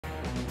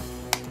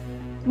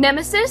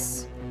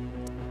Nemesis?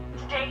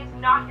 Today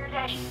is not your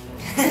day.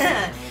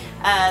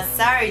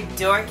 Sorry,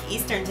 Dork,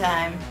 Eastern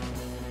time.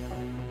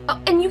 Oh,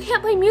 and you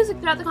can't play music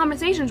throughout the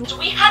conversations.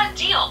 We had a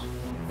deal.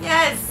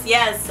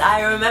 Yes,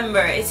 I remember.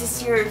 It's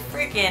just your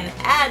freaking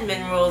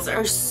admin rules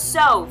are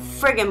so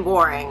friggin'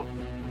 boring.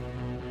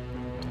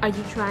 Are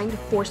you trying to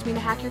force me to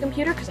hack your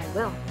computer? Because I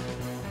will.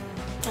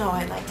 Oh,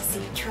 I'd like to see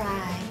you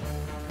try.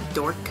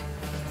 Dork.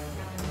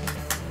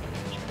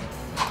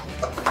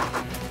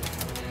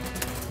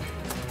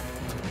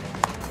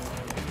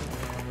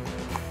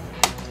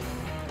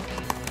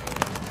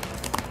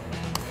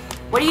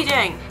 What are you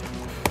doing?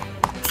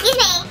 Excuse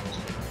me.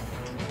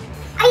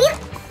 Are you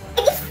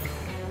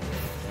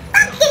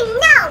fucking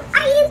no!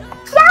 Are you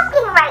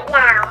joking right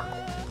now?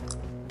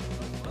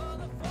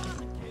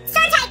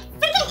 Startide,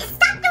 freaking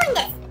stop doing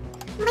this!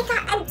 Oh my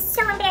god, I'm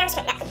so embarrassed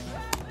right now.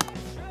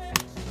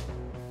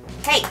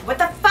 Hey, what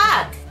the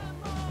fuck?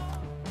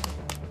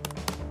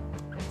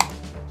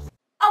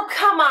 Oh,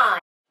 come on!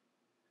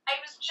 I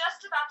was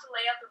just about to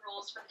lay out the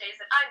rules for the days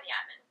that I'm the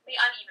admin, the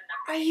uneven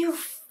number. Are you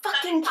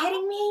fucking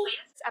kidding me?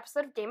 This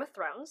episode of Game of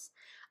Thrones.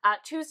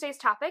 Tuesday's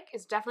topic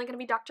is definitely going to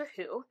be Doctor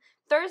Who.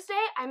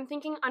 Thursday, I'm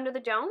thinking Under the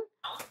Dome.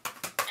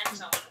 And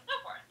so on and so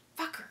forth.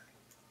 Fucker.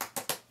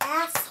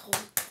 Asshole.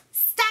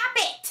 Stop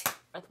it!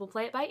 We'll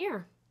play it by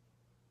ear.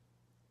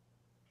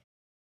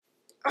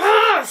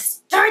 Ugh,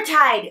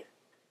 Startide!